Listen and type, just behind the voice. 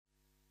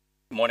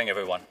Good morning,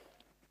 everyone.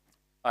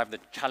 I have the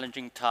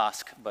challenging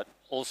task, but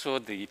also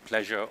the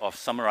pleasure of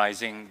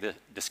summarizing the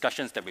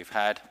discussions that we've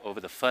had over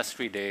the first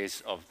 3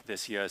 days of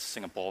this year's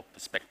Singapore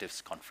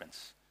Perspectives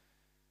Conference.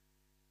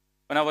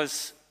 When I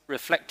was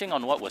reflecting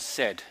on what was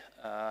said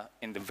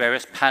in the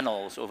various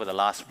panels over the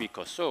last week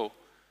or so,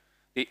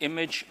 the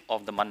image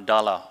of the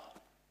mandala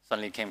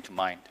suddenly came to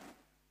mind.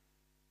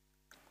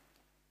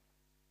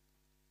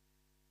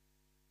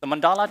 The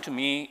mandala, to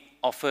me,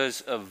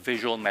 offers a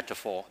visual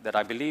metaphor that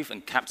I believe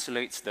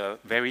encapsulates the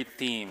very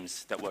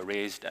themes that were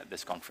raised at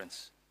this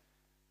conference.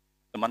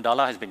 The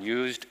mandala has been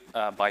used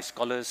by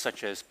scholars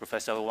such as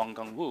Professor Wang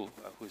Gungwu,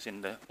 who's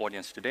in the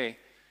audience today,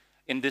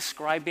 in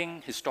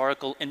describing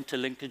historical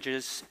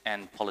interlinkages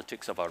and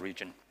politics of our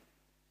region.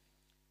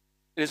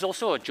 It is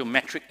also a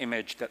geometric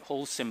image that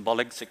holds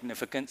symbolic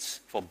significance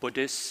for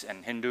Buddhists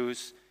and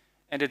Hindus,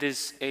 and it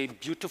is a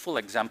beautiful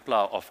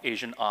exemplar of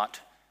Asian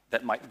art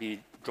that might be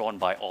drawn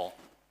by all.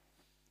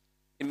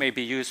 It may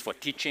be used for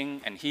teaching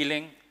and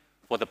healing,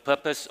 for the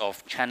purpose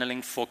of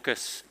channeling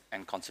focus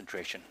and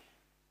concentration.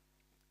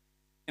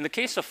 In the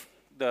case of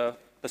the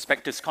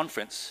Perspectives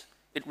Conference,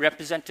 it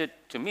represented,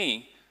 to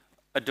me,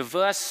 a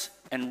diverse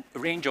and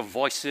range of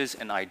voices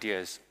and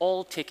ideas,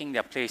 all taking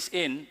their place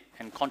in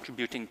and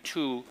contributing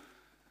to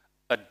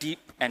a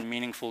deep and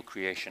meaningful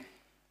creation.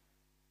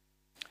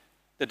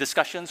 The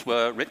discussions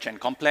were rich and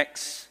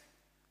complex.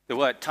 There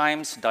were at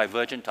times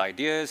divergent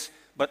ideas,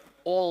 but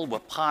all were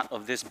part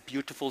of this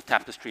beautiful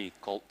tapestry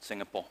called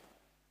Singapore.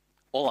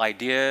 All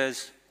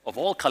ideas of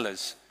all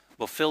colors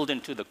were filled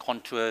into the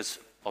contours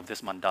of this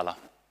mandala.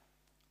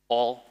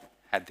 All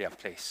had their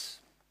place.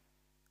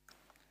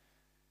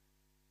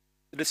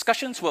 The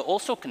discussions were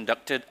also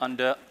conducted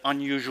under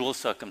unusual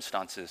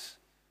circumstances.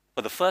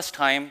 For the first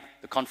time,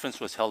 the conference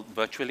was held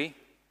virtually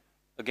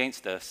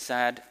against the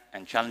sad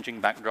and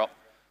challenging backdrop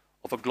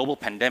of a global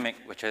pandemic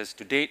which has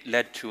to date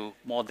led to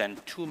more than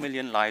 2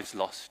 million lives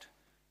lost,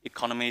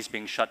 economies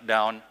being shut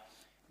down,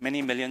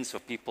 many millions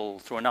of people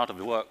thrown out of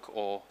work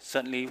or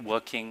certainly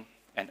working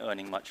and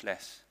earning much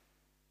less.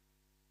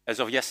 As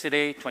of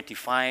yesterday,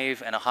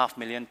 25.5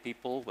 million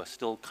people were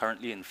still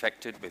currently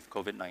infected with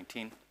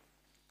COVID-19,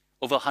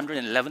 over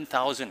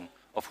 111,000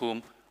 of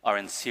whom are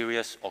in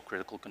serious or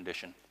critical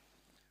condition.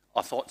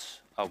 Our thoughts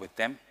are with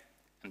them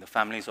and the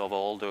families of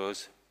all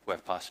those who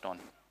have passed on.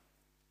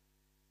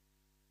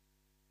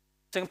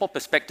 Singapore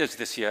Perspectives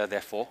this year,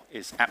 therefore,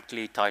 is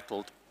aptly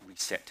titled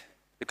Reset,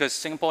 because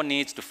Singapore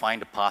needs to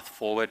find a path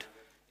forward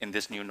in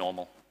this new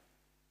normal.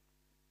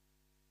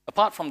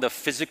 Apart from the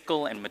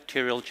physical and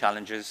material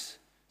challenges,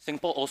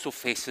 Singapore also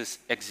faces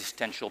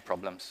existential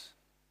problems.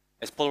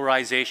 As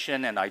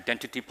polarization and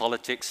identity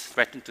politics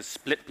threaten to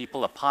split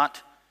people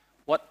apart,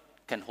 what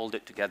can hold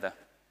it together?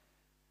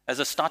 As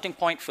a starting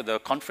point for the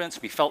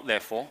conference, we felt,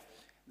 therefore,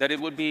 that it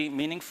would be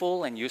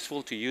meaningful and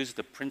useful to use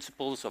the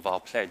principles of our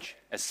pledge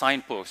as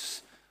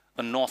signposts,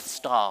 a North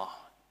Star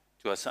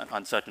to an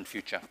uncertain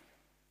future.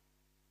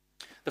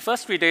 The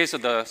first 3 days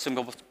of the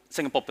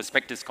Singapore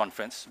Perspectives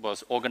Conference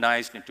was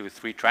organized into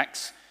 3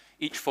 tracks,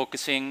 each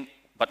focusing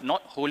but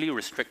not wholly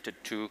restricted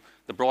to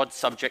the broad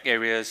subject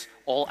areas,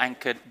 all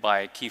anchored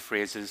by key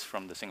phrases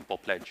from the Singapore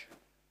Pledge.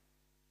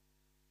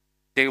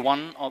 Day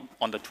 1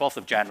 on the 12th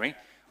of January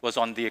was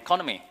on the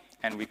economy,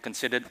 and we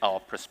considered our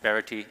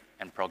prosperity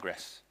and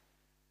progress.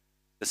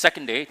 The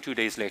second day, 2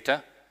 days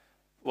later,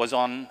 was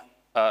on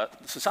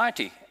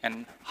society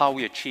and how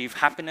we achieve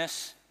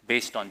happiness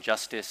based on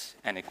justice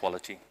and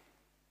equality.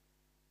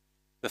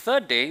 The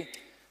third day,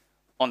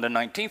 on the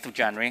 19th of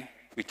January,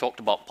 we talked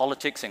about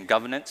politics and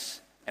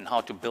governance and how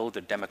to build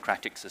a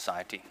democratic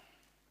society.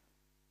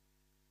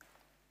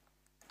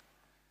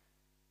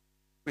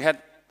 We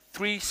had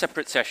 3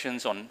 separate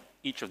sessions on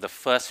each of the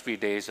first 3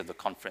 days of the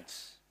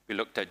conference. We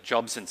looked at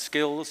jobs and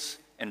skills,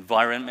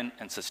 environment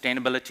and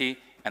sustainability,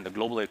 and the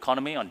global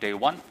economy on day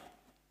 1,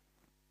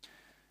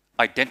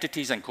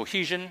 identities and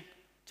cohesion,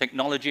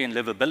 technology and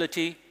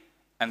livability,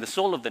 and the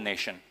soul of the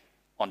nation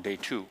on day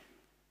 2.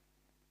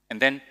 And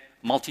then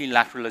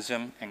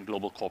multilateralism and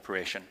global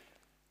cooperation,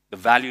 the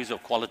values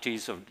of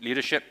qualities of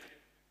leadership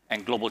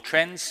and global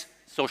trends,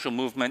 social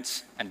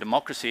movements, and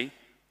democracy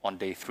on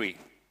day 3.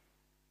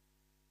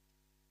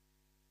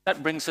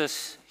 That brings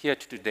us here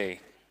to today,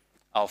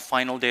 our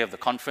final day of the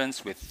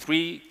conference with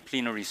 3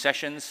 plenary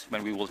sessions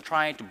when we will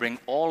try to bring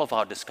all of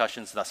our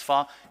discussions thus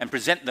far and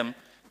present them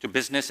to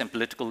business and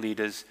political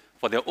leaders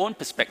for their own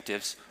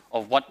perspectives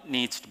of what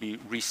needs to be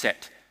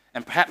reset,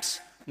 and perhaps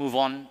move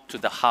on to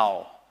the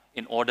how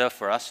in order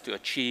for us to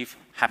achieve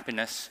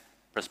happiness,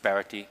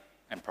 prosperity,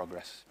 and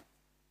progress.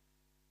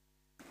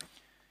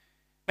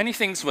 Many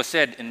things were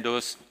said in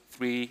those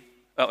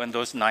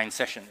 9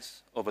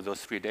 sessions over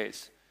those 3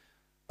 days,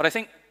 but I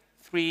think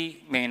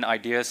 3 main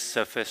ideas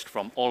surfaced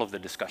from all of the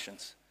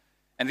discussions,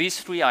 and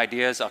these 3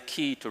 ideas are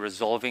key to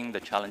resolving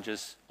the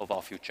challenges of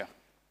our future.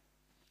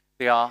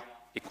 They are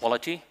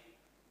equality,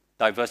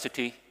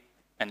 diversity,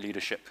 and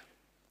leadership.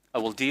 I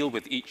will deal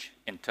with each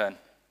in turn.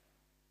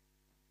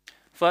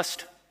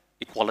 First,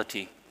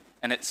 equality,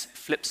 and its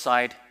flip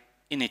side,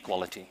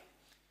 inequality.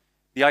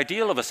 The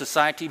ideal of a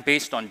society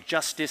based on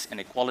justice and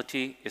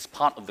equality is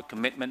part of the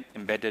commitment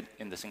embedded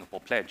in the Singapore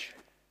Pledge.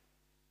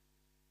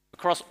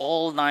 Across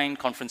all 9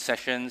 conference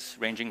sessions,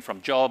 ranging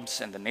from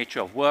jobs and the nature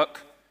of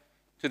work,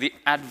 to the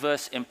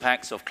adverse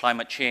impacts of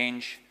climate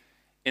change,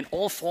 in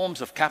all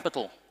forms of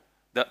capital,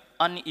 the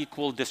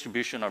unequal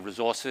distribution of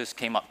resources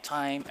came up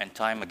time and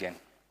time again.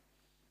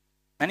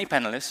 Many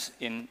panelists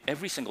in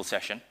every single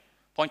session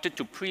pointed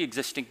to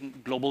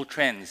pre-existing global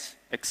trends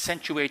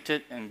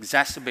accentuated and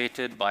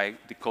exacerbated by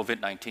the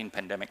COVID-19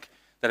 pandemic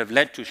that have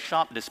led to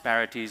sharp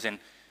disparities in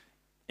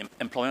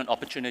employment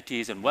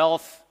opportunities and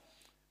wealth,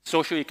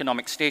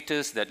 socioeconomic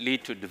status that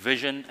lead to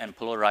division and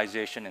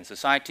polarization in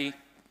society,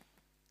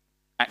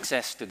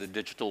 access to the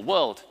digital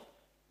world,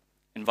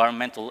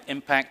 environmental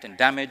impact and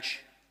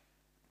damage,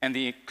 and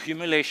the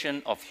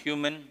accumulation of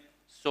human,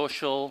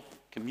 social,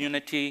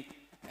 community,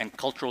 and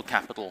cultural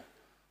capital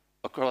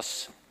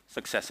across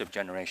successive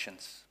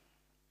generations.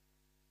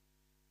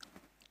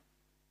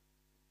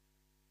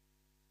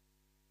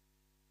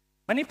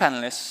 Many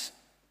panelists,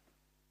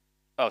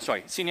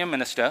 Senior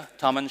Minister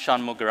Tharman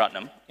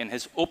Shanmugaratnam, in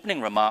his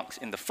opening remarks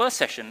in the first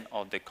session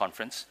of the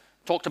conference,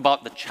 talked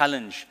about the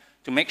challenge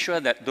to make sure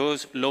that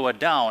those lower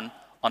down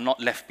are not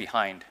left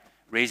behind,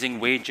 raising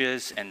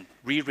wages and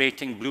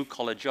re-rating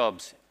blue-collar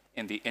jobs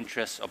in the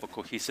interests of a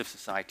cohesive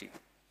society.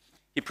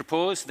 He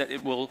proposed that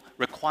it will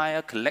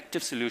require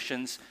collective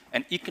solutions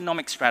and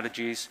economic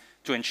strategies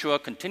to ensure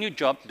continued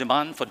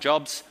demand for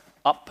jobs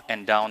up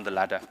and down the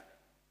ladder.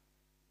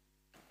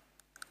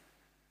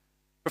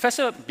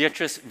 Professor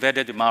Beatrice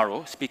Verde de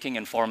Maro, speaking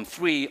in Forum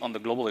 3 on the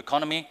global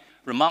economy,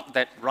 remarked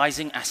that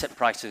rising asset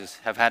prices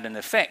have had an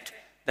effect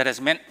that has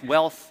meant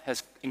wealth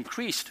has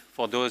increased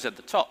for those at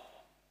the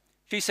top.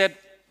 She said,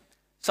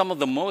 some of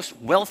the most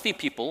wealthy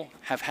people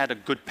have had a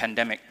good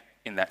pandemic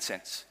in that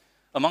sense.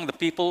 Among the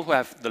people who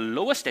have the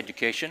lowest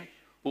education,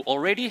 who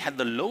already had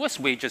the lowest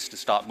wages to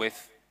start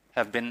with,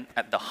 have been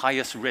at the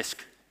highest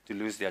risk to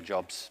lose their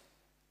jobs.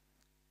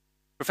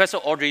 Professor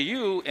Audrey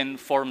Yu in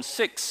Forum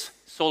 6,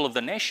 Soul of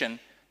the Nation,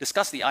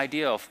 discussed the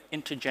idea of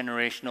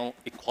intergenerational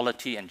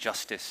equality and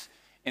justice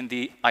in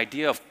the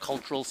idea of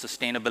cultural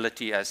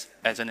sustainability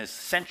as an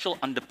essential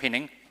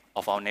underpinning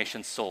of our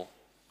nation's soul.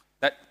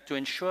 That to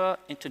ensure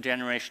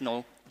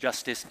intergenerational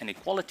justice and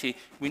equality,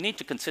 we need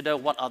to consider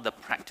what are the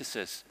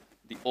practices,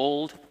 the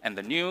old and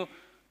the new,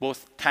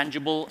 both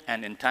tangible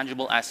and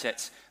intangible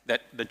assets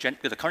that the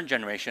current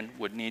generation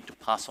would need to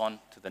pass on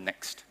to the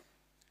next.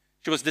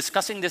 She was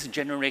discussing this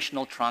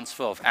generational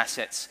transfer of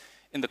assets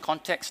in the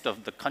context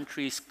of the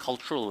country's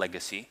cultural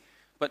legacy,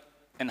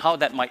 and how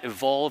that might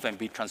evolve and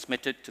be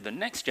transmitted to the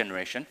next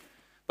generation.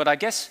 But I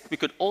guess we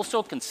could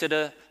also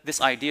consider this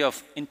idea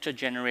of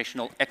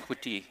intergenerational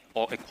equity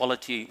or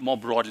equality more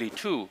broadly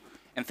too,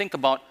 and think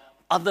about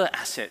other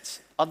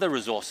assets, other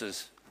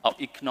resources, our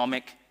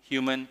economic,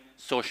 human,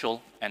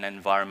 social, and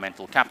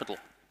environmental capital.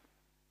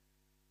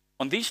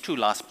 On these 2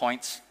 last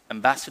points,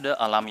 Ambassador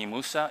Alami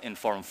Musa in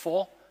Forum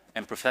 4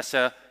 and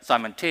Professor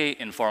Simon Tay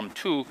in Forum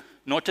 2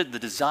 noted the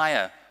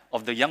desire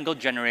of the younger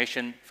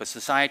generation for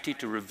society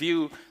to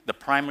review the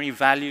primary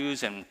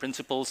values and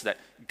principles that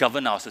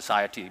govern our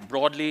society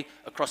broadly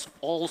across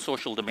all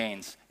social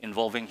domains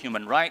involving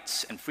human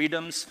rights and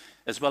freedoms,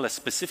 as well as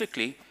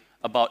specifically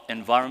about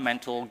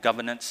environmental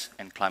governance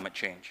and climate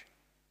change.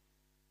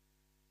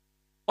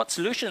 What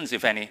solutions,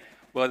 if any,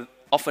 were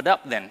offered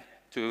up then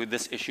to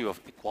this issue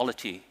of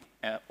equality,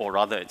 or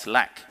rather its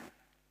lack?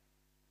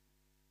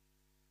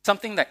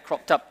 Something that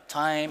cropped up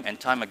time and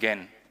time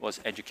again was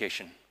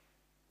education,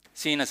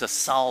 seen as a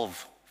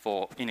salve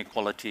for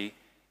inequality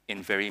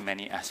in very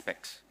many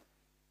aspects.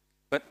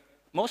 But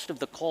most of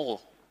the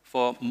call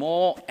for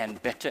more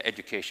and better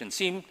education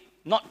seemed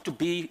not to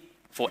be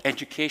for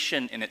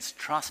education in its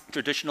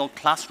traditional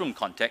classroom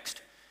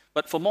context,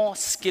 but for more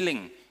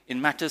skilling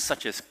in matters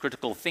such as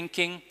critical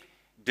thinking,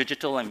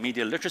 digital and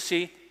media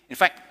literacy, in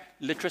fact,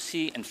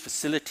 literacy and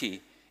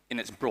facility in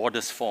its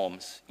broadest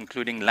forms,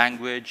 including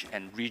language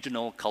and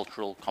regional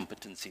cultural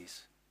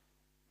competencies.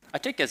 I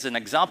take as an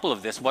example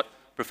of this what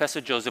Professor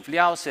Joseph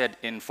Liao said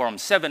in Forum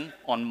 7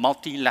 on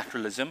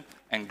multilateralism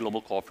and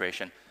global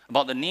cooperation,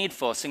 about the need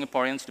for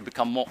Singaporeans to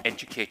become more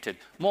educated,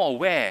 more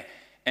aware,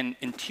 and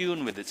in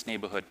tune with its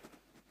neighborhood,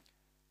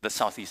 the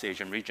Southeast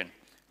Asian region,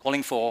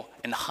 calling for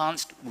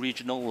enhanced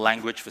regional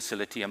language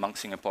facility among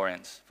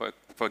Singaporeans,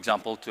 for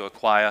example, to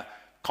acquire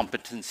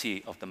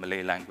competency of the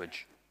Malay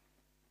language.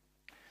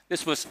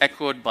 This was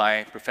echoed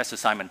by Professor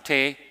Simon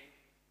Tay,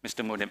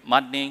 Mr. Mudib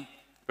Madni,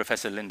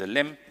 Professor Linda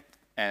Lim,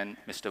 and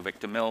Mr.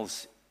 Victor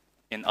Mills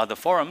in other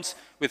forums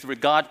with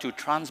regard to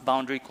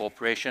transboundary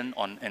cooperation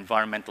on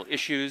environmental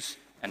issues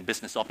and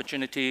business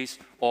opportunities,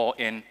 or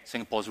in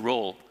Singapore's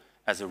role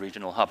as a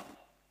regional hub.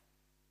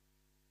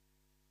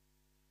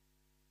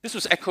 This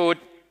was echoed,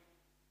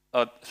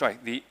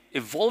 the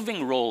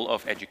evolving role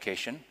of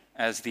education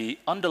as the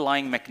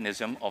underlying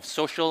mechanism of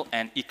social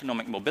and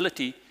economic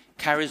mobility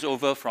carries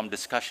over from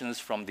discussions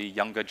from the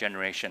younger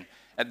generation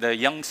at the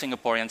Young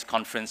Singaporeans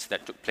conference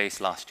that took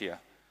place last year,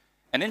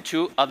 and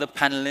into other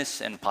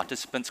panelists and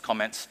participants'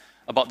 comments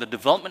about the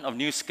development of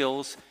new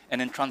skills,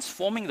 and in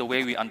transforming the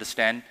way we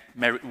understand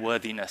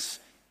meritworthiness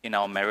in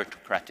our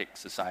meritocratic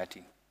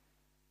society.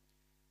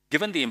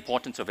 Given the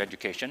importance of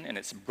education in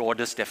its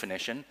broadest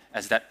definition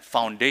as that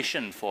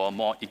foundation for a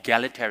more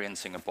egalitarian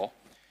Singapore,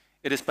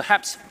 it is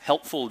perhaps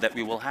helpful that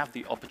we will have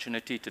the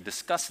opportunity to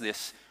discuss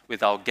this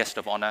with our guest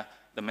of honor,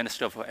 the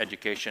Minister for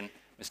Education,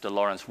 Mr.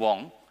 Lawrence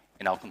Wong,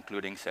 in our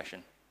concluding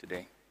session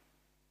today.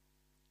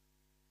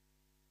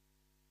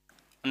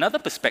 Another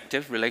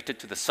perspective related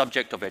to the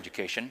subject of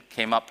education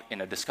came up in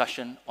a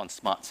discussion on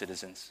smart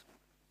citizens.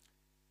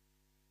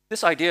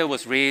 This idea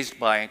was raised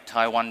by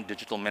Taiwan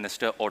Digital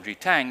Minister Audrey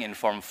Tang in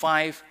Forum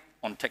 5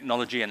 on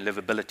technology and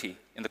livability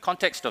in the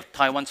context of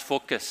Taiwan's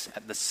focus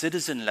at the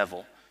citizen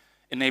level,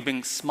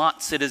 enabling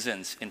smart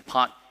citizens in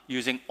part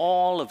using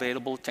all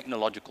available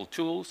technological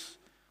tools,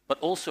 but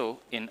also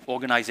in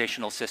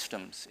organizational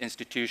systems,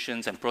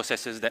 institutions, and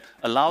processes that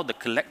allow the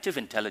collective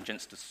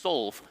intelligence to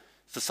solve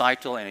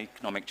societal and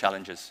economic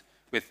challenges,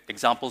 with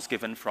examples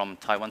given from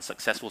Taiwan's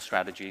successful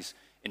strategies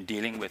in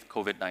dealing with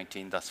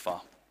COVID-19 thus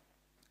far.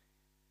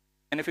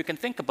 And if we can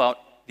think about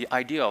the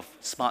idea of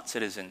smart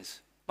citizens,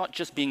 not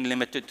just being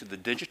limited to the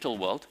digital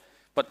world,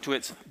 but to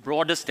its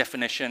broadest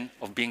definition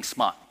of being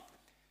smart.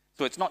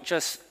 So it's not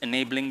just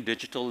enabling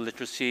digital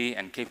literacy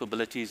and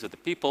capabilities of the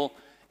people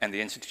and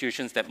the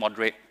institutions that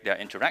moderate their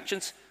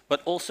interactions,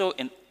 but also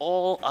in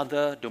all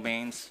other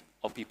domains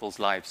of people's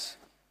lives.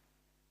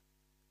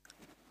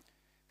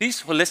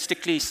 These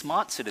holistically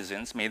smart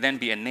citizens may then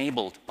be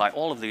enabled by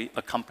all of the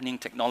accompanying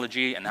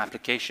technology and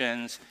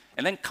applications,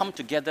 and then come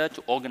together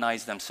to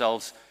organize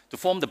themselves to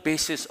form the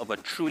basis of a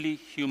truly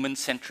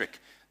human-centric.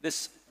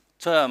 This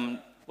term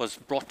was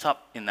brought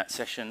up in that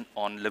session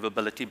on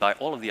livability by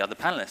all of the other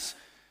panelists.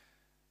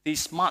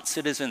 These smart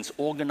citizens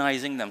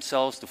organizing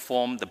themselves to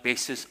form the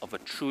basis of a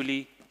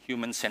truly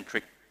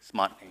human-centric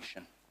smart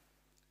nation.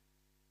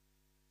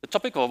 The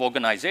topic of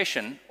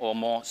organization, or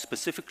more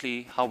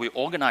specifically, how we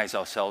organize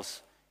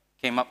ourselves,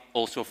 came up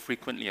also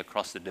frequently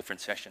across the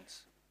different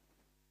sessions.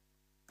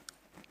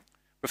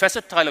 Professor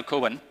Tyler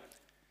Cowen,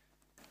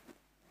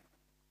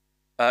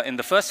 in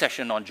the first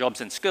session on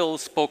jobs and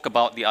skills, spoke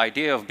about the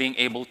idea of being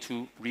able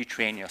to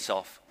retrain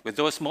yourself, with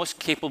those most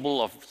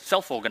capable of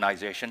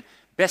self-organization,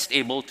 best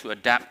able to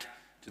adapt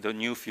to the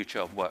new future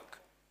of work.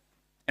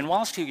 And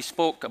whilst he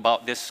spoke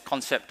about this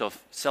concept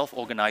of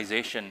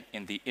self-organization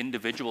in the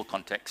individual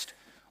context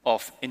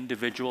of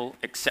individual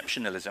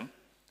exceptionalism,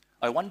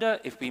 I wonder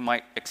if we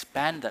might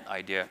expand that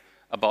idea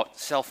about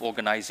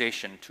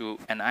self-organization to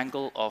an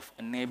angle of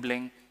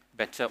enabling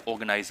better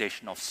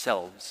organization of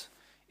selves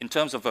in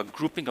terms of a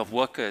grouping of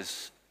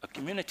workers, a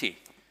community,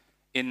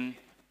 in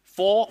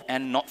for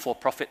and not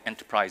for-profit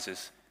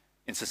enterprises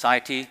in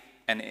society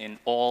and in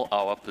all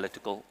our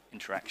political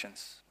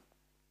interactions.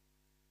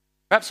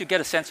 Perhaps you get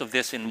a sense of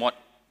this in what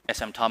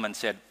S.M. Tharman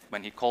said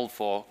when he called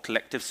for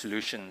collective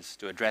solutions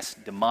to address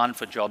demand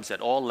for jobs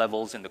at all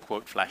levels in the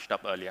quote flashed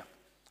up earlier.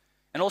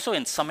 And also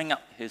in summing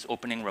up his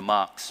opening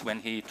remarks when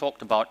he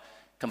talked about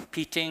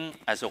competing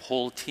as a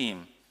whole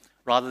team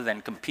rather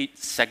than compete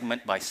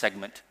segment by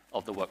segment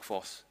of the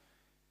workforce.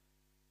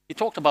 He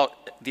talked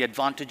about the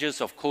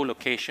advantages of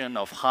co-location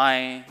of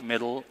high,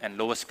 middle, and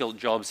lower skilled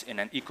jobs in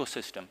an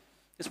ecosystem.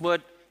 This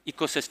word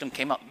ecosystem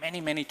came up many,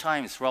 many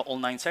times throughout all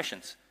 9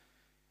 sessions.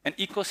 An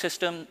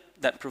ecosystem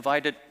that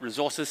provided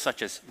resources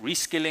such as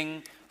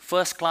reskilling,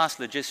 first-class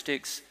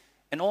logistics,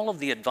 and all of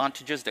the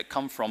advantages that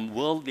come from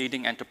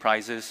world-leading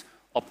enterprises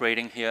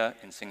operating here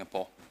in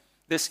Singapore.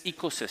 This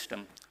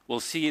ecosystem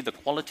will see the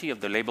quality of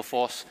the labor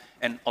force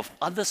and of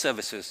other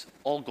services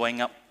all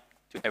going up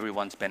to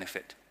everyone's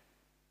benefit.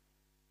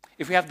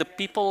 If we have the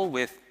people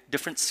with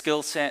different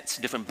skill sets,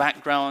 different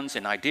backgrounds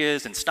and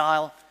ideas and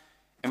style,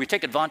 and we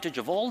take advantage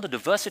of all the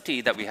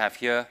diversity that we have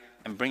here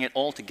and bring it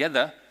all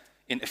together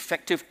in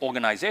effective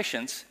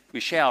organizations,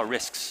 we share our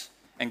risks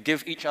and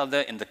give each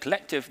other in the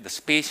collective the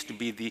space to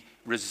be the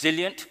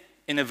resilient,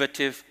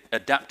 innovative,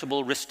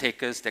 adaptable risk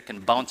takers that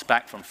can bounce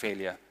back from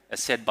failure,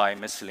 as said by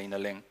Ms. Selena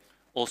Ling,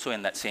 also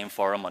in that same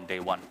forum on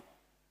day 1.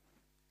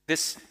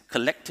 This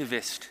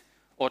collectivist,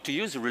 or to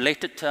use a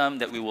related term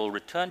that we will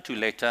return to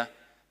later,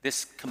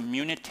 this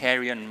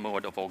communitarian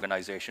mode of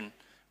organization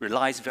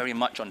relies very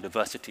much on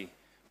diversity,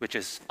 which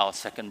is our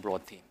second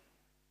broad theme.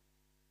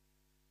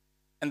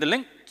 And the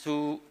link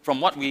from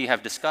what we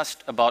have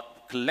discussed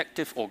about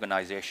collective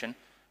organization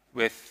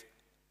with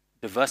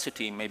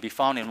diversity may be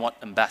found in what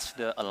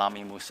Ambassador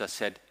Alami Musa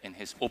said in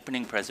his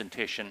opening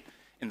presentation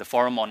in the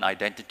Forum on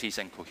Identities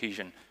and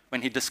Cohesion,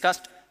 when he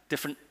discussed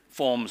different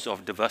forms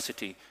of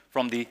diversity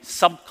from the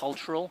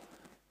subcultural,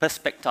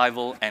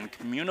 perspectival, and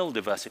communal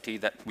diversity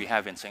that we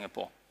have in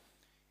Singapore.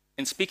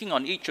 In speaking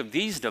on each of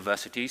these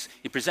diversities,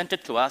 he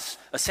presented to us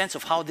a sense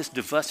of how this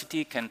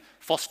diversity can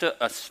foster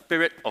a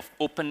spirit of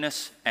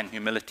openness and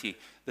humility,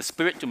 the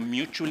spirit to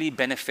mutually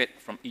benefit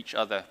from each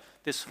other,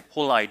 this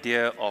whole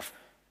idea of,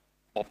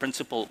 or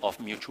principle of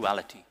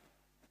mutuality.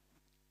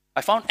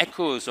 I found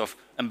echoes of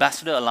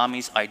Ambassador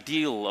Alami's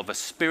ideal of a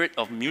spirit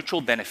of mutual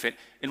benefit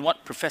in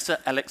what Professor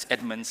Alex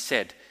Edmans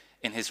said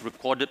in his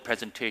recorded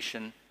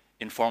presentation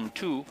in Forum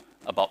 2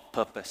 about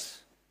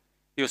purpose.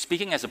 He was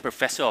speaking as a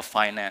professor of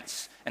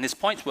finance, and his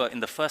points were, in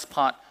the first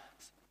part,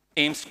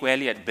 aimed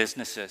squarely at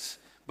businesses.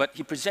 But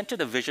he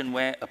presented a vision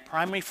where a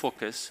primary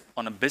focus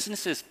on a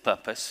business's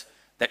purpose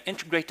that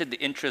integrated the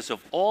interests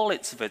of all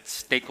its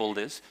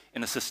stakeholders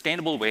in a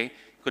sustainable way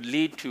could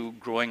lead to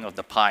growing of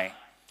the pie,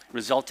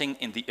 resulting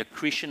in the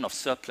accretion of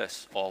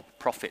surplus or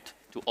profit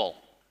to all.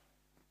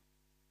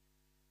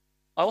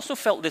 I also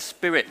felt this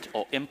spirit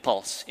or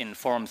impulse in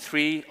Forum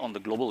 3 on the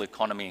global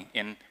economy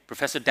in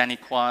Professor Danny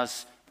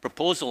Quah's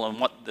proposal on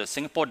what the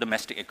Singapore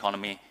domestic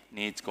economy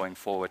needs going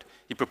forward.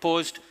 He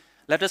proposed,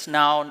 let us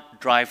now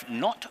drive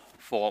not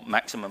for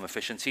maximum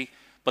efficiency,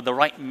 but the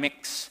right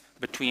mix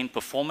between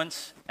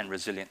performance and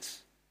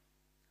resilience.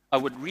 I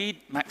would read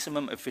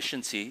maximum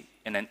efficiency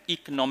in an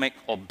economic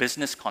or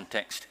business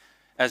context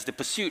as the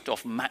pursuit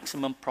of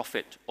maximum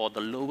profit or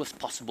the lowest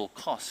possible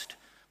cost.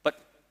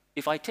 But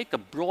if I take a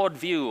broad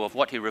view of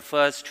what he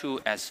refers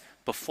to as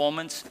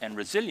performance and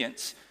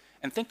resilience,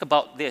 and think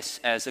about this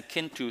as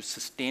akin to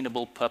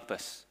sustainable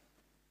purpose,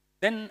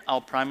 then our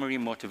primary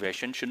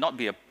motivation should not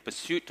be a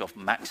pursuit of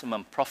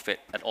maximum profit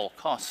at all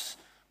costs,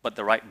 but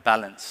the right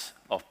balance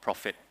of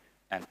profit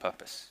and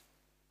purpose.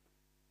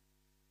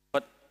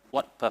 But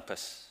what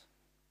purpose?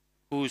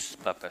 Whose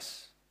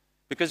purpose?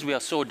 Because we are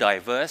so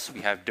diverse,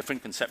 we have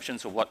different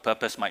conceptions of what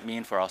purpose might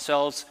mean for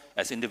ourselves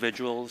as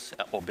individuals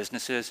or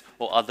businesses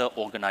or other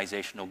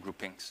organizational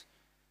groupings.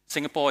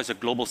 Singapore is a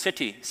global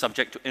city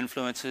subject to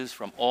influences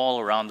from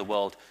all around the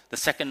world, the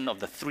second of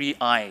the 3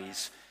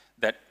 I's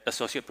that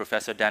Associate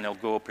Professor Daniel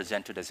Goh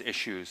presented as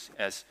issues,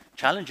 as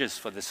challenges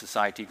for the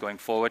society going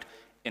forward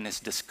in his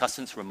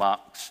discussant's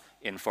remarks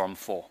in Forum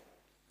 4.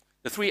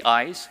 The 3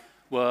 I's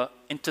were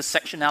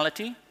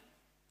intersectionality,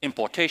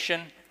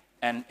 importation,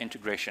 and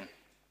integration.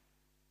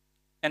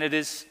 And it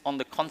is on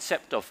the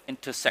concept of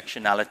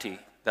intersectionality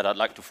that I'd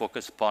like to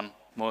focus upon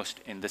most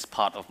in this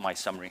part of my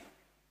summary.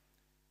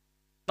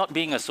 Not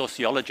being a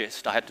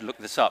sociologist, I had to look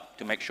this up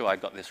to make sure I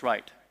got this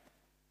right.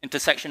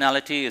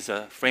 Intersectionality is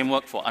a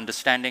framework for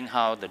understanding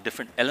how the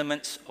different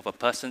elements of a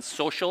person's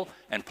social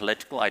and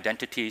political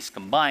identities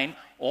combine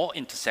or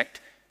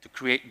intersect to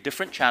create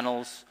different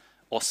channels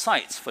or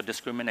sites for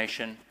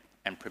discrimination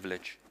and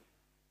privilege.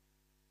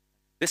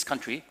 This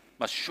country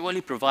must surely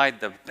provide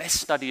the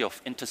best study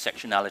of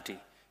intersectionality,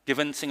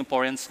 given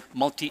Singaporeans'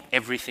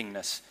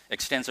 multi-everythingness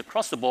extends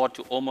across the board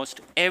to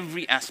almost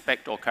every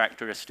aspect or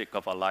characteristic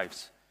of our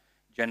lives: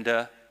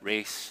 gender,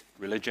 race,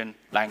 religion,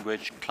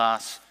 language,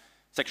 class,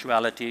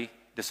 sexuality,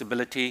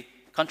 disability,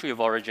 country of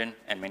origin,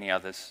 and many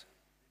others.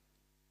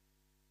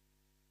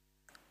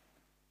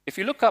 If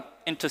you look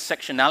up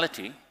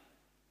intersectionality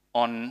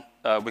on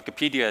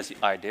Wikipedia, as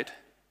I did,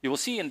 you will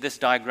see in this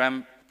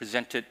diagram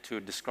presented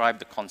to describe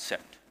the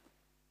concept.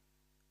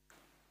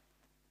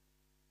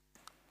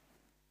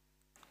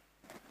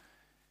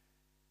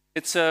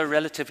 It's a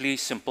relatively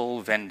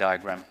simple Venn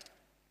diagram.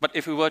 But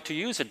if we were to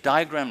use a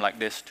diagram like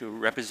this to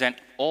represent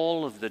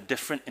all of the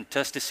different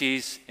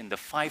interstices in the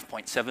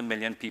 5.7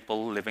 million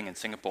people living in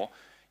Singapore,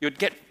 you'd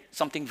get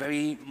something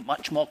very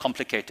much more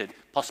complicated,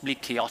 possibly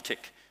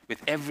chaotic,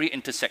 with every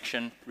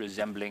intersection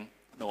resembling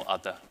no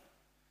other.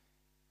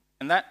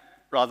 And that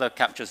rather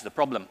captures the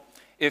problem.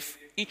 If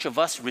each of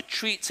us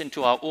retreats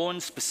into our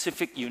own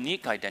specific,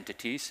 unique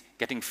identities,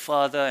 getting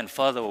further and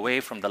further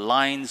away from the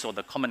lines or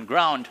the common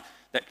ground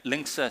that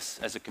links us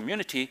as a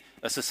community,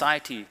 a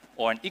society,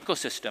 or an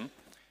ecosystem,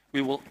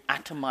 we will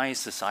atomize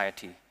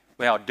society,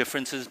 where our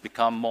differences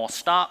become more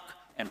stark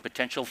and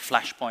potential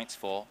flashpoints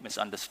for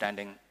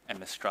misunderstanding and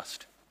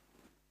mistrust.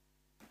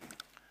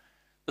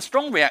 The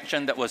strong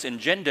reaction that was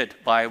engendered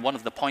by one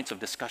of the points of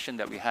discussion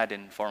that we had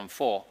in Forum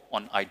 4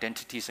 on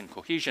identities and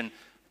cohesion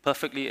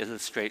perfectly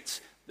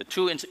illustrates the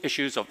 2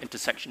 issues of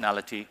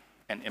intersectionality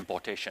and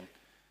importation.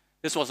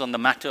 This was on the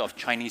matter of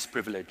Chinese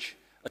privilege,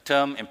 a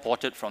term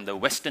imported from the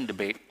Western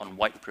debate on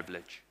white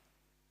privilege.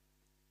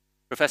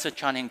 Professor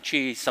Chan Heng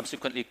Chee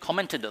subsequently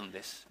commented on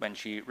this when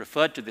she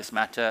referred to this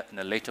matter in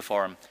a later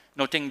forum,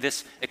 noting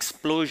this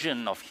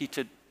explosion of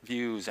heated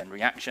views and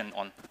reaction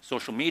on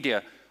social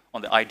media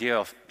on the idea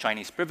of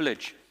Chinese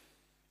privilege.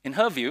 In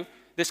her view,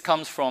 this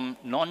comes from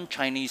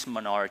non-Chinese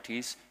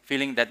minorities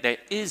feeling that there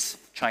is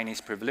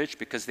Chinese privilege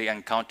because they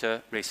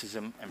encounter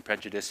racism and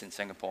prejudice in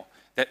Singapore,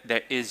 that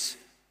there is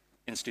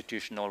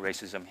institutional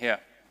racism here.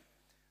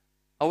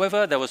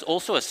 However, there was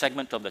also a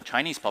segment of the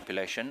Chinese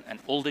population, an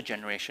older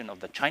generation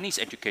of the Chinese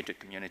educated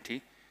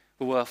community,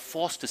 who were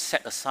forced to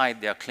set aside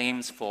their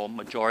claims for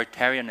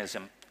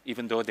majoritarianism,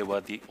 even though they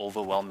were the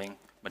overwhelming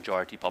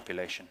majority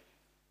population.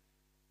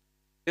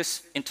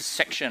 This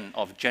intersection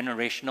of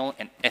generational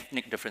and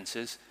ethnic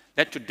differences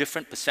led to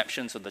different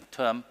perceptions of the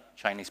term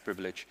Chinese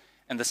privilege,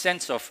 and the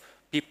sense of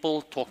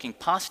people talking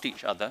past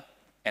each other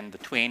and the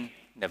twain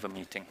never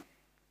meeting.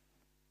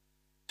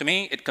 To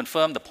me, it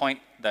confirmed the point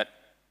that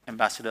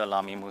Ambassador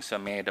Alami Musa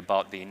made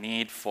about the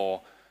need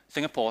for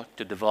Singapore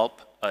to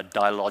develop a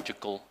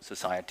dialogical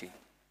society.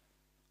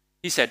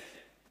 He said,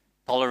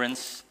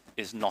 tolerance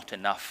is not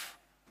enough.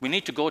 We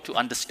need to go to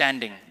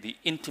understanding the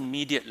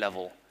intermediate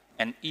level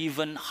an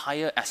even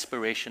higher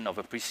aspiration of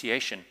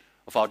appreciation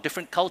of our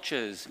different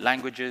cultures,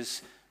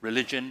 languages,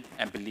 religion,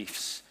 and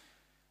beliefs.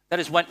 That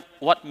is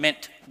what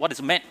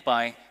is meant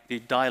by the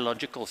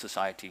dialogical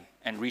society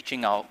and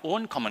reaching our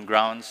own common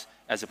grounds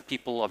as a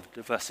people of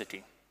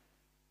diversity.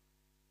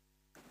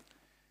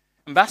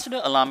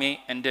 Ambassador Alami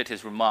ended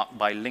his remark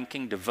by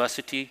linking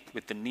diversity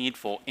with the need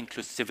for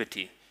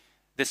inclusivity,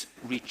 this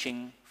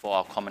reaching for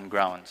our common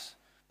grounds.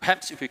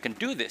 Perhaps if we can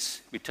do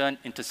this, we turn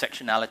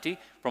intersectionality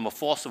from a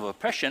force of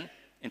oppression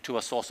into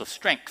a source of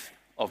strength,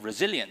 of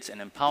resilience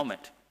and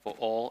empowerment for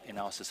all in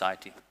our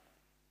society.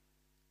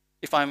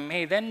 If I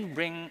may then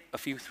bring a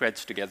few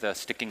threads together,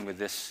 sticking with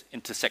this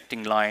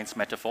intersecting lines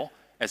metaphor,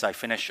 as I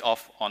finish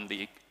off on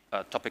the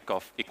topic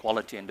of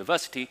equality and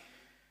diversity,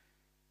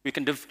 we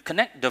can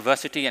connect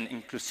diversity and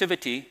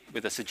inclusivity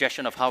with a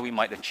suggestion of how we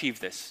might achieve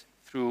this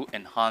through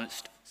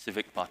enhanced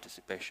civic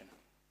participation.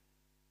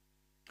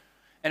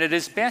 And it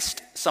is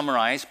best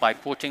summarized by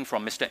quoting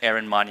from Mr.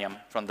 Aaron Maniam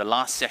from the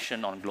last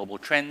session on global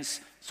trends,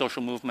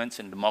 social movements,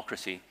 and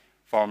democracy,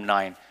 Forum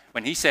 9,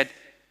 when he said,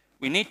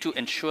 "We need to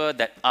ensure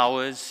that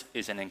ours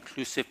is an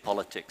inclusive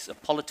politics, a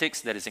politics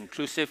that is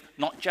inclusive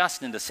not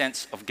just in the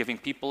sense of giving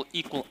people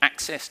equal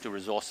access to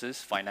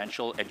resources,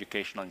 financial,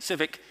 educational, and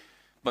civic,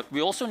 but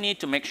we also need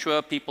to make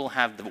sure people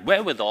have the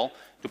wherewithal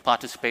to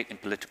participate in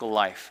political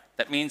life.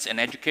 That means an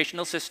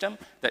educational system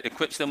that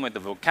equips them with the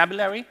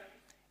vocabulary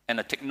and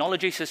a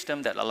technology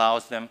system that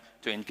allows them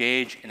to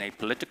engage in a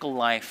political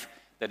life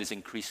that is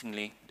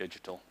increasingly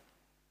digital."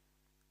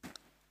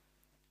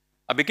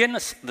 I begin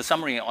the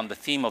summary on the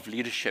theme of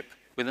leadership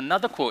with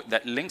another quote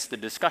that links the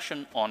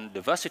discussion on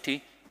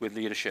diversity with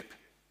leadership.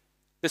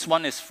 This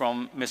one is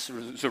from Ms.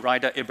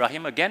 Zuraida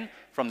Ibrahim, again,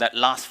 from that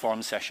last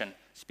forum session,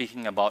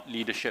 speaking about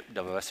leadership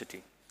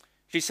diversity.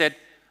 She said,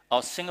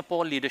 "Our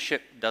Singapore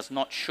leadership does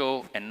not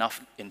show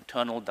enough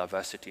internal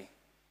diversity.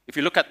 If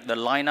you look at the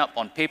lineup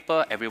on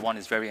paper, everyone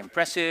is very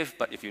impressive,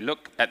 but if you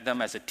look at them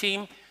as a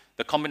team,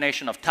 the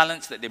combination of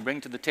talents that they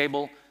bring to the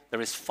table, there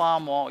is far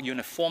more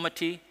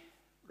uniformity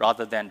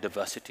rather than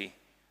diversity.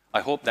 I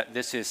hope that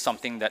this is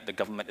something that the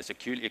government is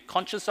acutely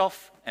conscious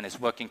of and is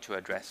working to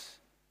address.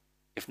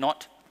 If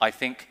not, I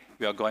think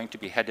we are going to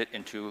be headed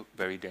into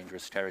very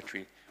dangerous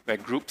territory, where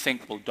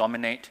groupthink will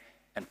dominate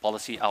and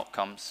policy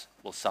outcomes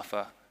will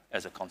suffer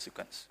as a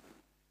consequence."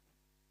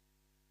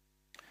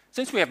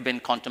 Since we have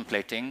been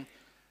contemplating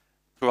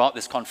throughout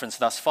this conference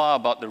thus far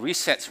about the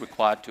resets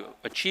required to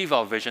achieve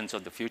our visions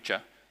of the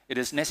future, it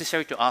is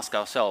necessary to ask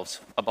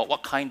ourselves about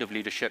what kind of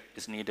leadership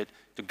is needed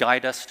to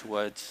guide us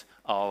towards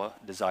our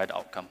desired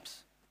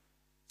outcomes.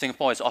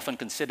 Singapore is often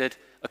considered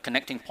a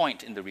connecting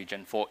point in the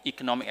region for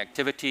economic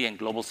activity and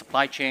global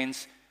supply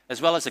chains,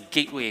 as well as a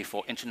gateway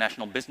for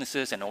international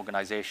businesses and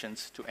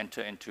organizations to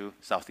enter into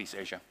Southeast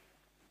Asia.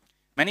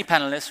 Many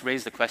panelists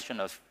raised the question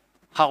of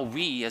how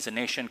we as a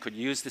nation could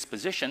use this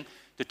position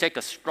to take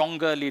a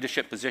stronger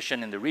leadership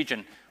position in the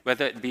region,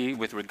 whether it be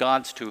with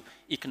regards to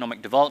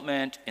economic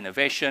development,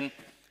 innovation,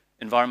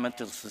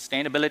 environmental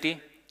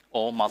sustainability,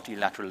 or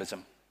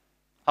multilateralism.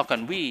 How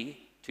can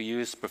we, to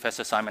use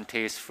Professor Simon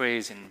Tay's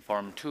phrase in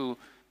Forum 2,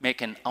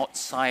 make an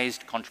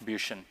outsized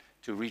contribution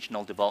to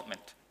regional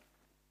development?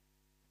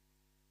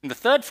 In the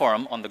third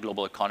forum on the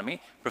global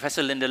economy,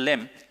 Professor Linda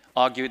Lim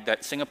argued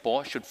that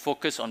Singapore should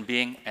focus on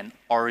being an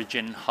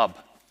origin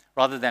hub,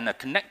 rather than a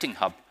connecting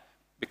hub,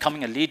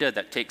 becoming a leader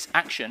that takes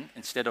action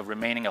instead of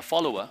remaining a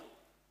follower,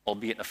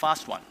 albeit a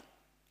fast one.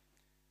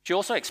 She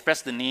also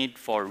expressed the need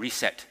for a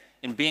reset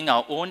in being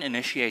our own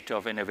initiator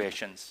of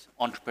innovations,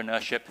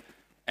 entrepreneurship,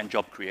 and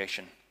job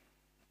creation.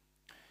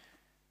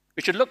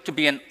 We should look to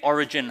be an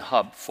origin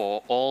hub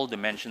for all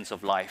dimensions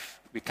of life.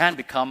 We can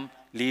become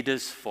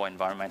leaders for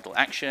environmental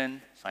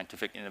action,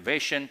 scientific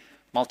innovation,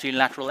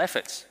 multilateral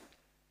efforts.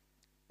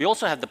 We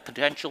also have the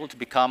potential to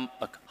become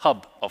a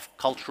hub of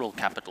cultural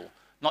capital,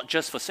 not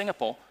just for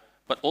Singapore,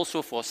 but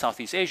also for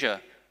Southeast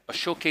Asia, a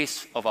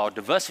showcase of our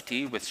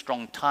diversity with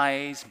strong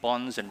ties,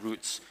 bonds, and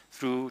roots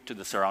through to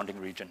the surrounding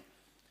region.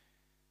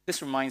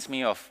 This reminds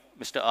me of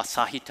Mr.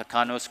 Asahi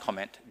Takano's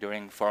comment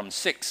during Forum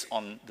 6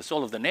 on the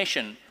Soul of the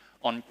Nation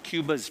on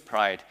Cuba's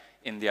pride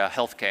in their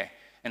healthcare,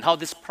 and how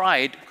this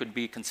pride could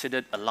be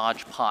considered a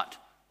large part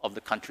of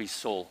the country's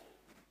soul.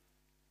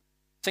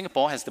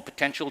 Singapore has the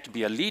potential to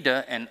be a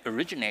leader and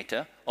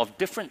originator of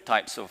different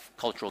types of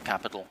cultural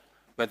capital,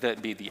 whether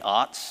it be the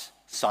arts,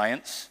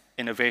 science,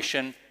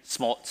 innovation,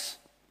 sports.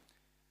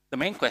 The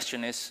main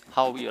question is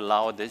how we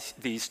allow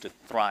these to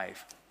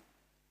thrive.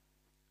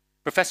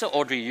 Professor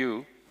Audrey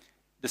Yu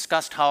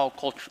discussed how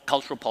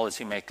cultural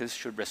policymakers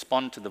should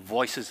respond to the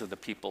voices of the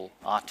people,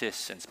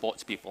 artists and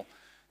sports people,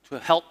 to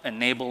help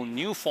enable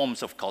new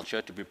forms of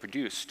culture to be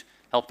produced,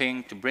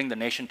 helping to bring the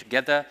nation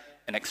together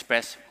and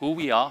express who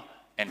we are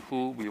and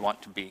who we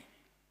want to be.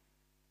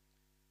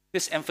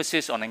 This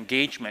emphasis on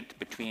engagement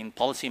between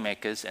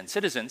policymakers and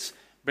citizens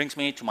brings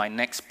me to my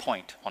next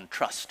point on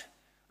trust,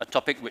 a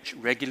topic which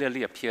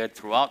regularly appeared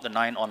throughout the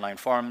 9 online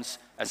forums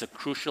as a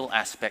crucial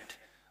aspect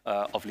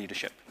of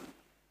leadership.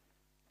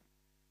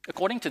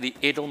 According to the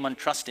Edelman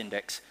Trust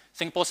Index,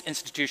 Singapore's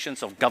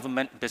institutions of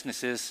government,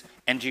 businesses,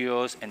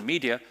 NGOs, and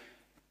media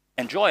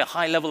enjoy a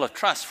high level of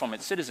trust from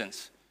its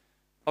citizens.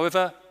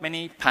 However,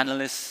 many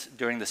panelists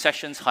during the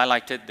sessions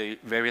highlighted the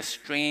various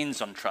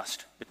strains on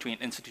trust between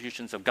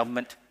institutions of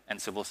government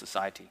and civil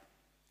society.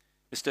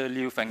 Mr.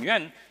 Liu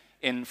Fengyuan,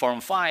 in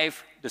Forum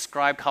 5,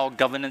 described how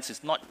governance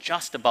is not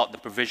just about the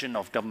provision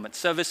of government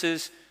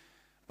services,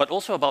 but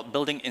also about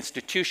building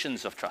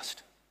institutions of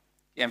trust.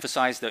 He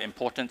emphasized the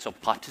importance of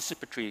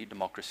participatory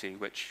democracy,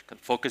 which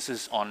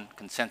focuses on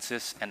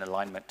consensus and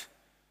alignment.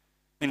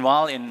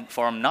 Meanwhile, in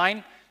Forum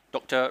 9,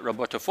 Dr.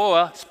 Roberto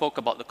Foa spoke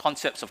about the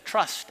concepts of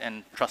trust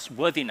and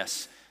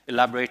trustworthiness,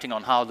 elaborating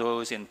on how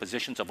those in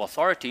positions of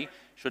authority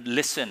should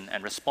listen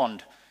and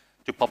respond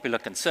to popular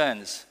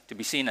concerns to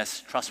be seen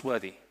as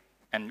trustworthy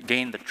and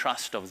gain the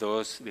trust of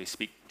those they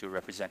speak to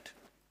represent.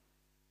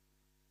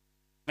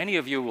 Many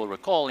of you will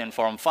recall in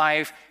Forum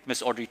 5,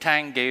 Ms. Audrey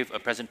Tang gave a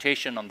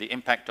presentation on the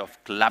impact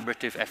of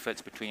collaborative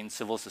efforts between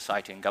civil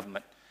society and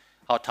government,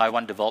 how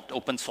Taiwan developed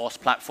open source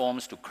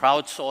platforms to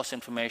crowdsource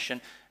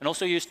information and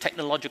also used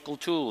technological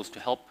tools to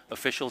help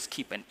officials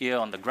keep an ear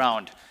on the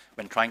ground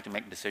when trying to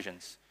make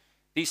decisions.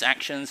 These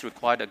actions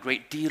required a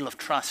great deal of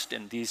trust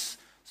in these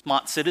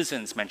smart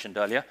citizens mentioned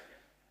earlier,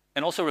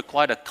 and also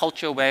required a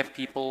culture where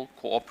people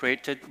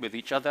cooperated with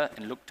each other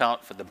and looked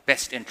out for the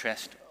best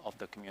interest of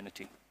the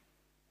community.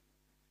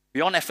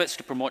 Beyond efforts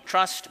to promote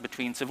trust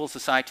between civil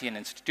society and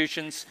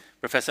institutions,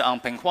 Professor Ang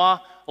Peng Hua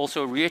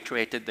also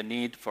reiterated the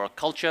need for a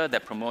culture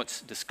that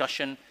promotes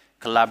discussion,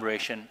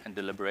 collaboration, and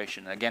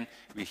deliberation. And again,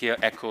 we hear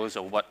echoes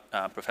of what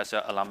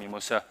Ambassador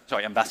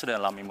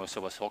Alami Musa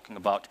was talking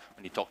about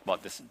when he talked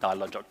about this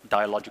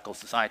dialogical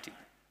society.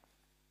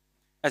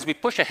 As we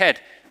push ahead,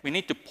 we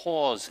need to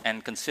pause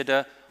and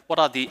consider what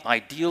are the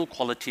ideal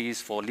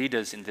qualities for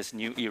leaders in this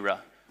new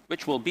era,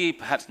 which will be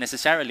perhaps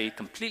necessarily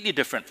completely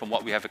different from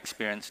what we have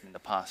experienced in the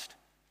past.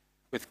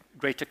 With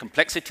greater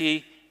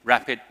complexity,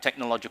 rapid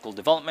technological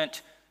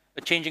development,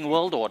 a changing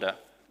world order,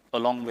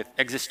 along with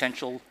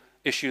existential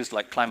issues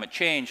like climate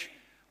change,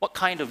 what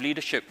kind of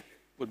leadership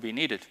would be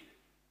needed?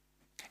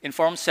 In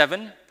Forum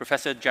 7,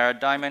 Professor Jared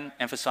Diamond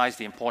emphasized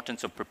the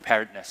importance of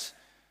preparedness.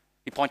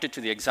 He pointed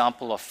to the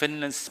example of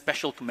Finland's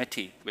special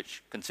committee,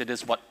 which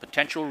considers what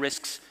potential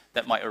risks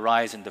that might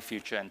arise in the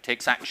future and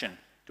takes action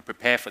to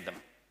prepare for them.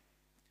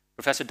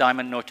 Professor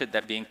Diamond noted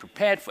that being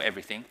prepared for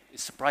everything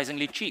is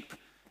surprisingly cheap,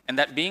 and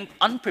that being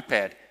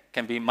unprepared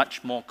can be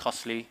much more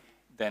costly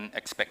than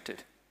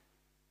expected.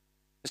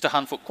 Mr.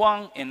 Han Fook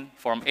Kwang in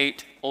Forum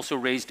 8 also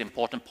raised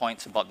important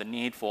points about the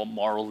need for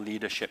moral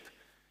leadership.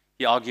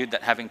 He argued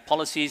that having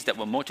policies that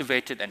were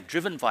motivated and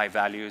driven by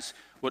values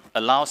would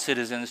allow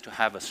citizens to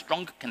have a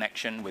stronger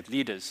connection with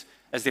leaders,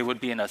 as they would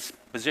be in a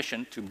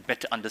position to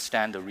better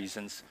understand the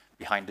reasons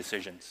behind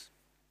decisions.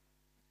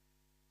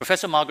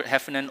 Professor Margaret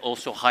Heffernan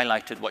also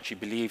highlighted what she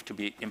believed to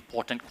be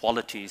important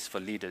qualities for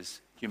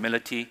leaders: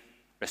 humility,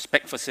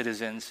 respect for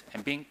citizens,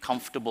 and being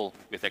comfortable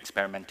with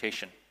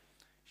experimentation.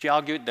 She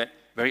argued that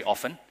very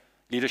often,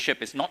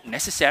 leadership is not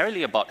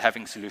necessarily about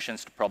having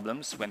solutions to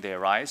problems when they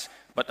arise,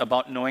 but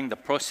about knowing the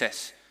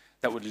process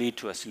that would lead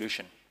to a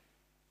solution.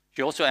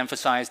 She also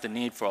emphasized the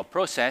need for a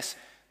process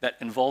that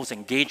involves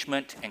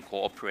engagement and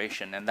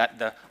cooperation, and that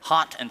the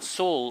heart and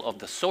soul of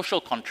the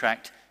social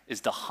contract is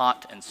the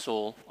heart and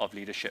soul of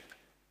leadership.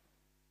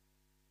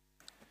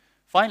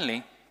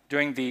 Finally,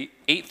 during the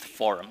 8th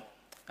Forum,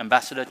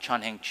 Ambassador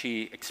Chan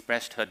Heng-Chee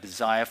expressed her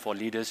desire for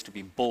leaders to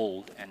be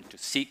bold and to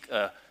seek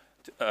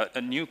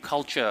a new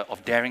culture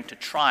of daring to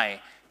try,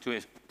 to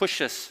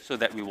push us so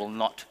that we will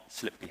not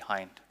slip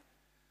behind.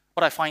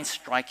 What I find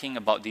striking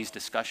about these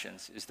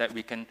discussions is that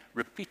we can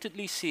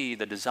repeatedly see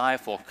the desire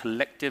for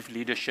collective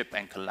leadership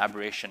and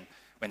collaboration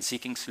when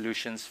seeking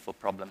solutions for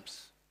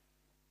problems.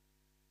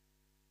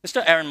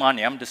 Mr. Aaron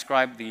Maniam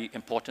described the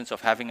importance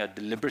of having a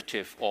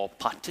deliberative or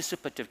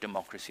participative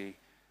democracy,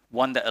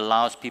 one that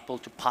allows people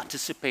to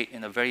participate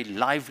in a very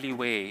lively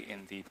way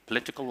in the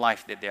political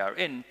life that they are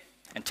in,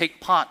 and take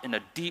part in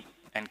a deep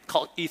and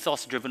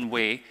ethos-driven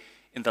way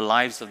in the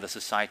lives of the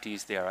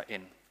societies they are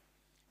in.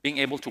 Being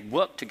able to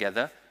work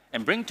together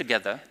and bring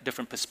together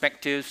different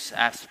perspectives,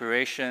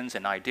 aspirations,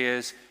 and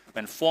ideas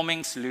when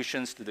forming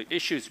solutions to the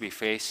issues we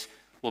face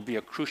will be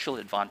a crucial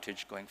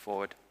advantage going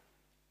forward.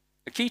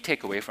 The key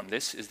takeaway from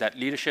this is that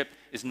leadership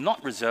is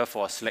not reserved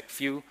for a select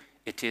few,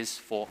 it is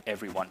for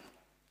everyone.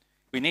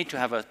 We need to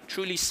have a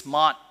truly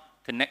smart,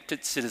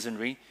 connected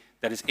citizenry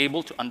that is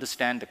able to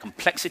understand the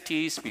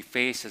complexities we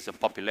face as a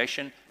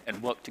population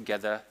and work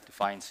together to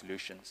find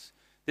solutions.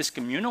 This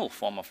communal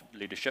form of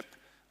leadership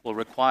will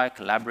require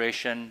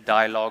collaboration,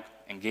 dialogue,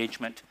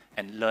 engagement,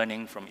 and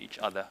learning from each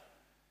other.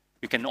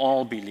 We can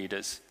all be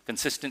leaders,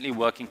 consistently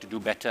working to do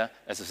better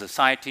as a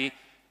society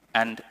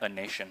and a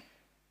nation.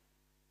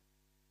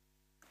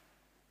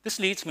 This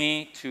leads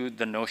me to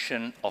the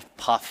notion of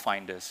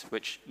pathfinders,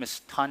 which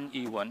Ms. Tan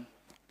Yi-Wen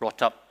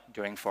brought up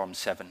during Forum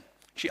 7.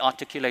 She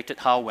articulated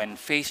how, when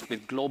faced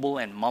with global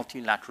and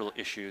multilateral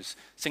issues,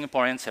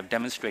 Singaporeans have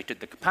demonstrated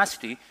the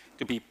capacity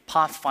to be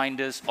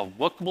pathfinders of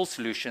workable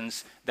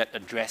solutions that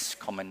address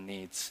common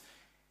needs.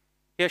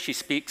 Here she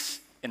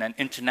speaks in an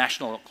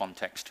international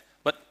context,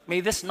 but may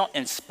this not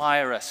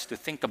inspire us to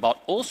think about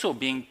also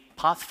being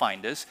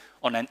pathfinders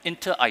on an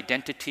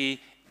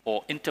inter-identity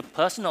or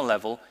interpersonal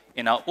level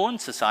in our own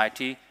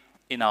society,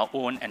 in our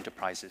own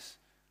enterprises?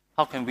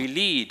 How can we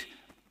lead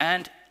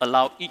and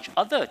allow each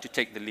other to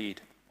take the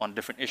lead on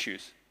different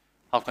issues?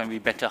 How can we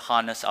better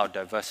harness our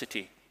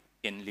diversity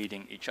in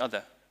leading each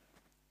other?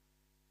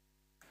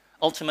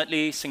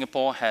 Ultimately,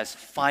 Singapore has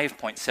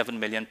 5.7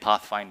 million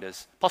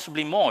pathfinders,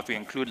 possibly more if we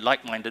include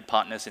like-minded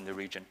partners in the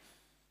region.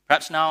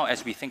 Perhaps now,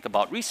 as we think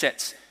about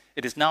resets,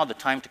 it is now the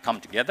time to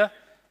come together,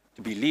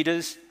 to be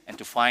leaders, and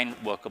to find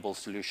workable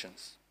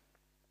solutions.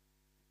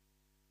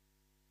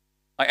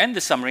 I end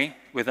this summary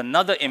with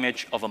another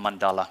image of a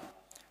mandala,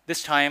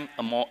 this time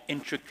a more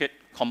intricate,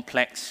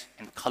 complex,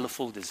 and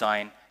colorful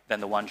design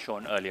than the one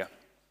shown earlier.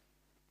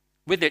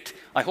 With it,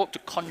 I hope to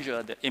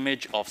conjure the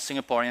image of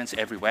Singaporeans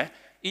everywhere,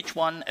 each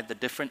one at the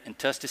different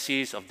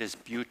interstices of this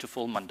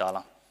beautiful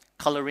mandala,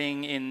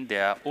 coloring in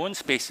their own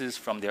spaces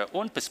from their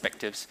own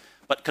perspectives,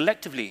 but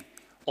collectively,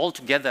 all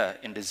together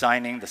in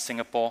designing the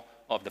Singapore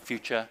of the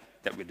future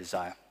that we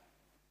desire.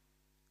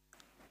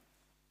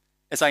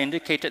 As I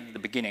indicated at the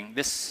beginning,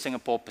 this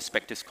Singapore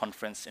Perspectives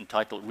Conference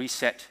entitled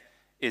Reset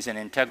is an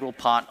integral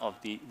part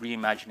of the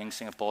Reimagining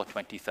Singapore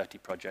 2030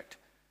 project.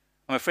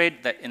 I'm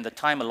afraid that in the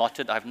time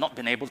allotted, I've not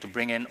been able to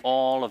bring in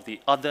all of the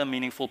other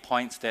meaningful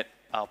points that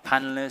our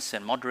panelists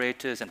and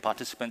moderators and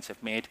participants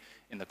have made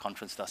in the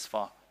conference thus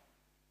far.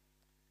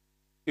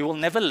 We will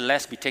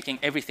nevertheless be taking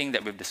everything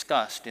that we've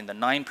discussed in the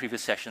 9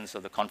 previous sessions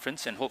of the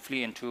conference and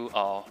hopefully into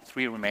our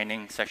 3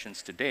 remaining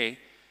sessions today,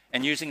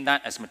 and using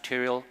that as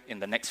material in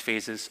the next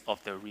phases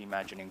of the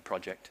Reimagining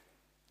project.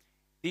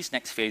 These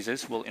next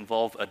phases will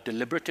involve a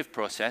deliberative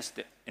process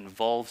that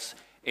involves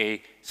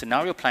a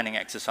scenario planning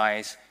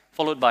exercise,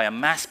 followed by a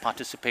mass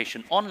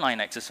participation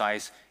online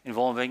exercise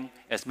involving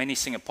as many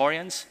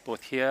Singaporeans,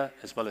 both here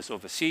as well as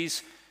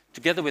overseas,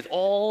 together with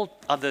all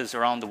others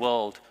around the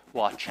world who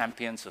are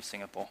champions of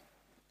Singapore.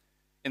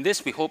 In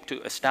this, we hope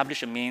to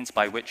establish a means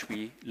by which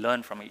we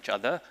learn from each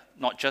other,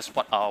 not just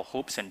what our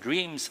hopes and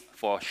dreams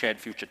for a shared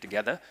future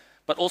together,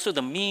 but also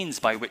the means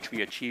by which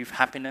we achieve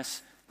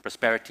happiness,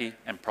 prosperity,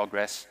 and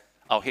progress,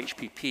 our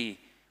HPP,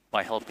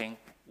 by helping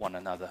one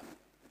another.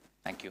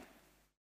 Thank you.